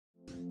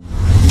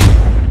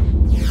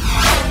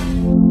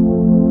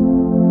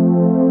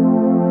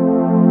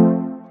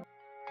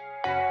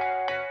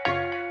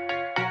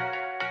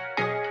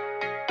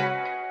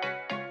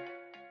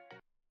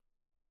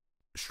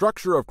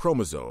Structure of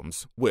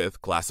chromosomes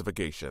with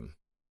classification.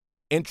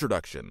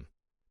 Introduction.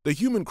 The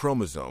human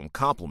chromosome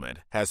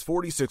complement has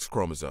 46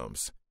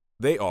 chromosomes.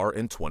 They are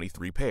in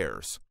 23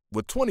 pairs,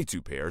 with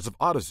 22 pairs of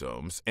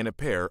autosomes and a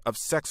pair of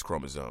sex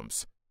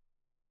chromosomes.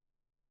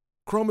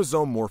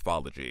 Chromosome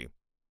morphology.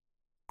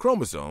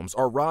 Chromosomes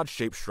are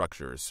rod-shaped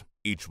structures,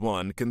 each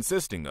one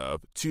consisting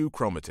of 2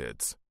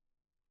 chromatids.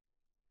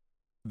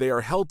 They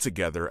are held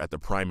together at the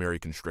primary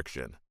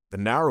constriction, the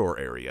narrower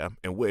area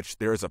in which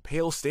there is a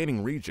pale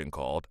staining region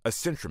called a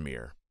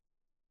centromere.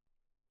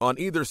 On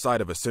either side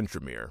of a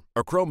centromere,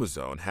 a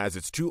chromosome has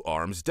its 2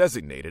 arms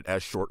designated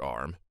as short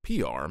arm,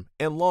 P arm,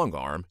 and long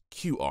arm,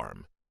 Q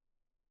arm.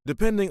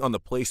 Depending on the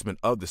placement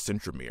of the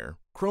centromere,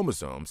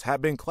 chromosomes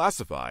have been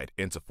classified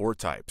into 4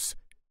 types.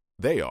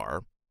 They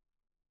are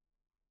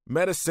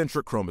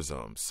metacentric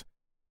chromosomes.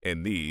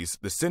 In these,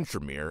 the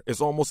centromere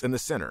is almost in the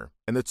center,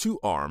 and the 2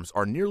 arms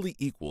are nearly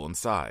equal in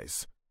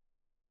size.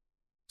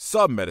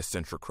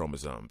 Submetacentric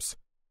chromosomes.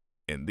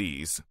 In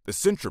these, the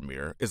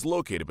centromere is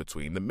located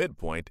between the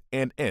midpoint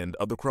and end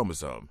of the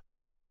chromosome.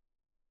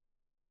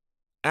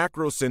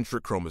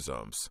 Acrocentric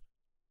chromosomes.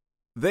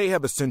 They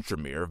have a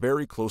centromere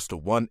very close to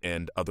one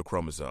end of the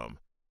chromosome.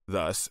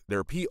 Thus,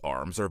 their P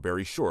arms are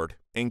very short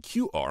and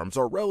Q arms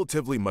are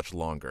relatively much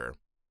longer.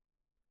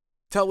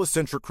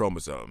 Telocentric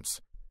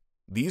chromosomes.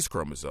 These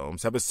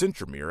chromosomes have a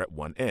centromere at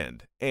one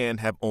end and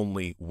have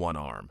only one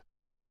arm.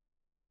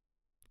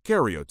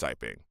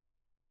 Karyotyping.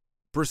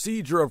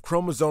 Procedure of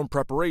chromosome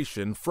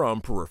preparation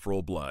from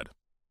peripheral blood.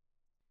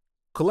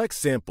 Collect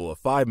sample of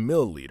 5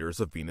 milliliters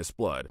of venous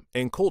blood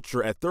and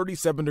culture at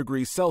 37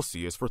 degrees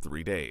Celsius for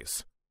 3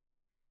 days.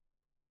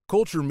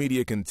 Culture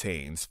media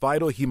contains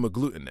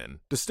phytohemagglutinin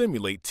to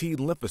stimulate T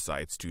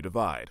lymphocytes to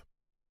divide.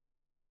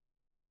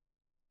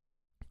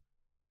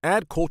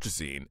 Add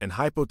colchicine and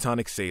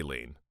hypotonic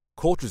saline.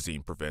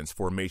 Colchicine prevents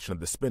formation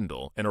of the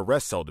spindle and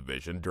arrests cell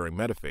division during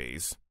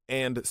metaphase,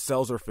 and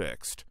cells are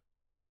fixed.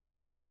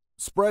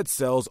 Spread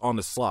cells on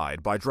the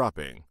slide by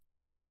dropping.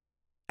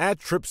 Add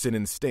trypsin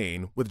and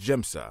stain with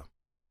GEMSA.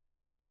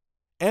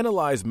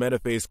 Analyze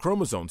metaphase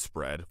chromosome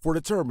spread for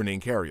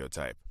determining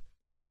karyotype.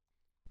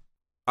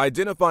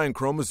 Identifying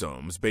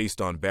chromosomes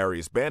based on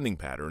various banding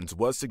patterns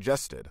was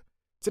suggested.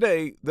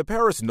 Today, the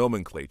Paris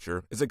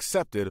nomenclature is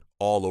accepted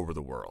all over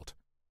the world.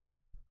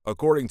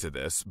 According to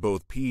this,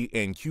 both P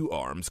and Q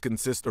arms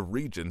consist of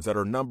regions that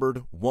are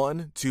numbered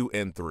 1, 2,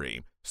 and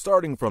 3,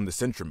 starting from the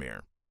centromere.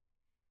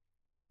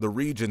 The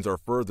regions are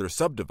further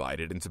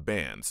subdivided into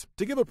bands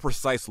to give a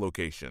precise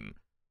location.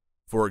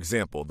 For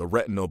example, the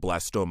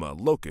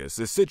retinoblastoma locus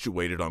is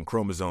situated on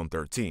chromosome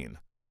 13.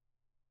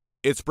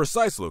 Its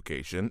precise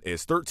location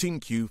is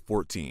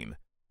 13q14,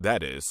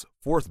 that is,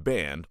 4th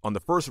band on the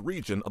first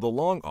region of the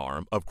long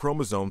arm of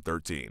chromosome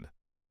 13.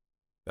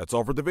 That's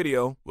all for the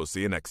video. We'll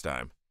see you next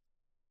time.